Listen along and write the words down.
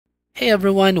Hey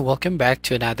everyone, welcome back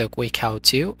to another quick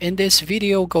how-to. In this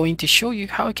video, going to show you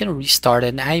how you can restart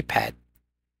an iPad.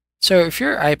 So if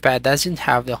your iPad doesn't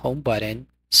have the home button,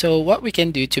 so what we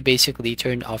can do to basically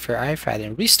turn off your iPad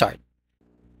and restart?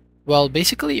 Well,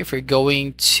 basically if you're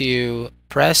going to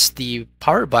press the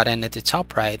power button at the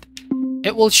top right,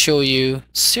 it will show you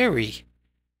Siri.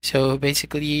 So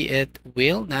basically it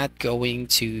will not going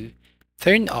to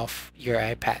turn off your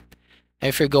iPad.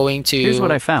 If you're going Here's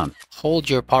what I to found. hold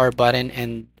your power button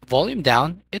and volume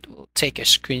down, it will take a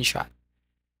screenshot.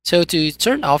 So to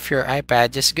turn off your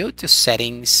iPad, just go to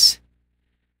settings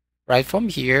right from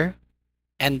here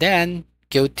and then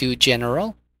go to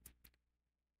general.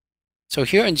 So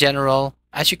here in general,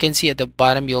 as you can see at the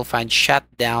bottom, you'll find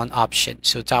shutdown option.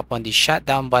 So tap on the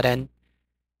shutdown button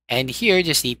and here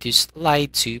just need to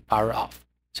slide to power off.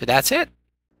 So that's it.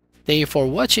 Thank you for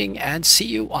watching and see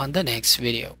you on the next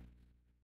video.